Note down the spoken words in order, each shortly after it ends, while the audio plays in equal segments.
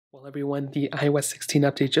Well, everyone, the iOS 16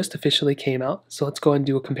 update just officially came out, so let's go and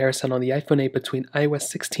do a comparison on the iPhone 8 between iOS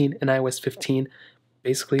 16 and iOS 15,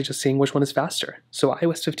 basically just seeing which one is faster. So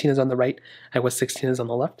iOS 15 is on the right, iOS 16 is on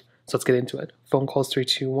the left, so let's get into it. Phone calls 3,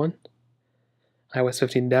 2, 1. iOS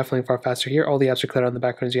 15 definitely far faster here. All the apps are clear on the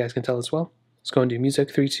background, as you guys can tell as well. Let's go and do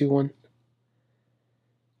music, 3, 2, 1.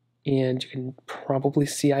 And you can probably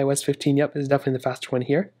see iOS 15, yep, is definitely the faster one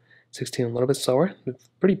here. 16 a little bit slower,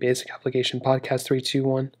 pretty basic application. Podcast, 3, 2,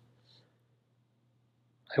 1.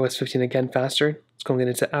 iOS 15 again faster. Let's go and get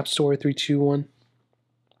into App Store, 3, 2, 1.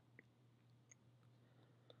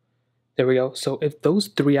 There we go. So if those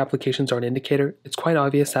three applications are an indicator, it's quite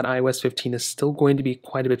obvious that iOS 15 is still going to be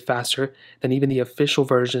quite a bit faster than even the official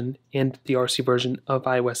version and the RC version of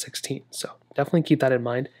iOS 16. So definitely keep that in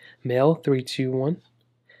mind. Mail, 3, 2, 1.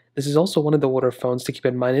 This is also one of the older phones to keep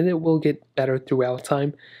in mind, and it will get better throughout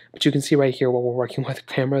time. But you can see right here what we're working with.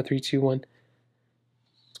 Camera, 3, 2, 1.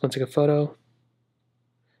 Let's go and take a photo.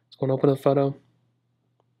 Going to open the photo,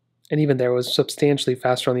 and even there was substantially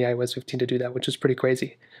faster on the iOS 15 to do that, which is pretty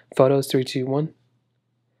crazy. Photos, 3, 2, 1.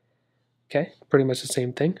 Okay, pretty much the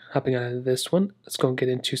same thing. Hopping out of this one, let's go and get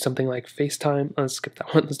into something like FaceTime. Let's skip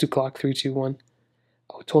that one. Let's do clock, 3, 2, 1.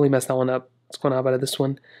 Oh, totally messed that one up. Let's go and hop out of this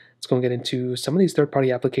one. Let's go and get into some of these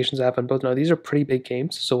third-party applications I have on both. Now, these are pretty big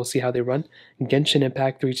games, so we'll see how they run. Genshin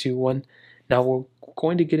Impact, 3, 2, 1. Now, we're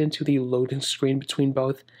going to get into the loading screen between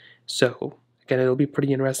both, so again, it'll be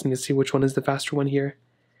pretty interesting to see which one is the faster one here.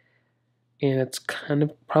 And it's kind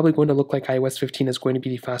of probably going to look like iOS 15 is going to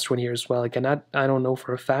be the faster one here as well. Again, I don't know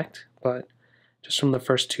for a fact, but just from the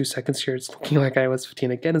first 2 seconds here, it's looking like iOS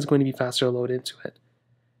 15 again is going to be faster to load into it.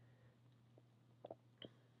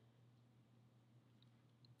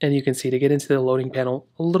 And you can see to get into the loading panel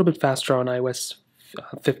a little bit faster on iOS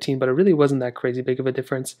 15, but it really wasn't that crazy big of a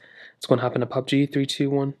difference. It's going to hop into Pubg, 3, 2,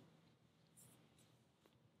 1.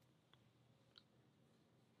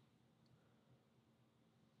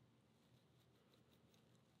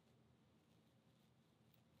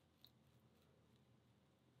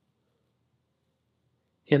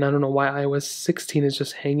 And I don't know why iOS 16 is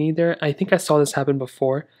just hanging there. I think I saw this happen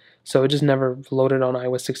before, so it just never loaded on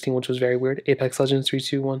iOS 16, which was very weird. Apex Legends, 3,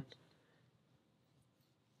 2, 1.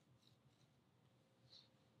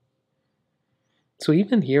 So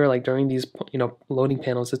even here, like during these loading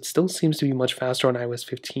panels, it still seems to be much faster on iOS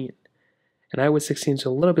 15. And iOS 16 is a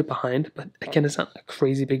little bit behind, but again, it's not a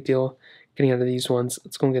crazy big deal getting out of these ones.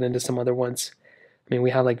 Let's go and get into some other ones. I mean,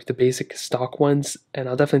 we have like the basic stock ones, and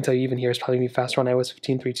I'll definitely tell you even here it's probably going to be faster on iOS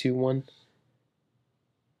 15, 3, 2, 1.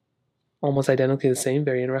 Almost identically the same,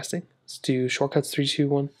 very interesting. Let's do shortcuts, 3, 2,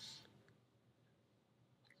 1.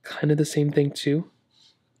 Kind of the same thing too.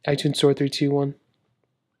 iTunes Store, 3, 2, 1.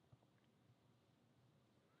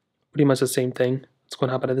 Pretty much the same thing. Let's go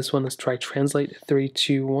and hop out of this one. Let's try translate, 3,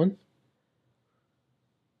 2, 1.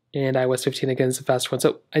 And iOS 15 again is the faster one.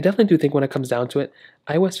 So I definitely do think when it comes down to it,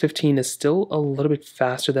 iOS 15 is still a little bit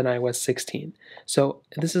faster than iOS 16. So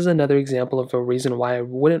this is another example of a reason why I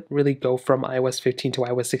wouldn't really go from iOS 15 to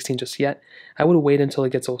iOS 16 just yet. I would wait until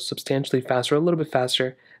it gets substantially faster, a little bit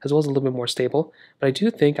faster, as well as a little bit more stable. But I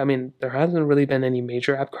do think, I mean, there hasn't really been any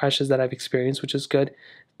major app crashes that I've experienced, which is good.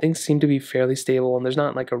 Things seem to be fairly stable, and there's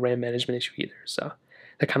not like a RAM management issue either. So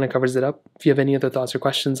that kind of covers it up. If you have any other thoughts or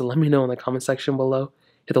questions, let me know in the comment section below.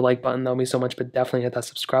 Hit the like button, that would mean so much, but definitely hit that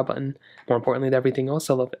subscribe button. More importantly than everything else,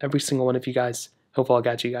 I love every single one of you guys. Hopefully I'll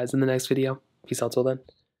catch you guys in the next video. Peace out till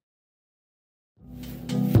then.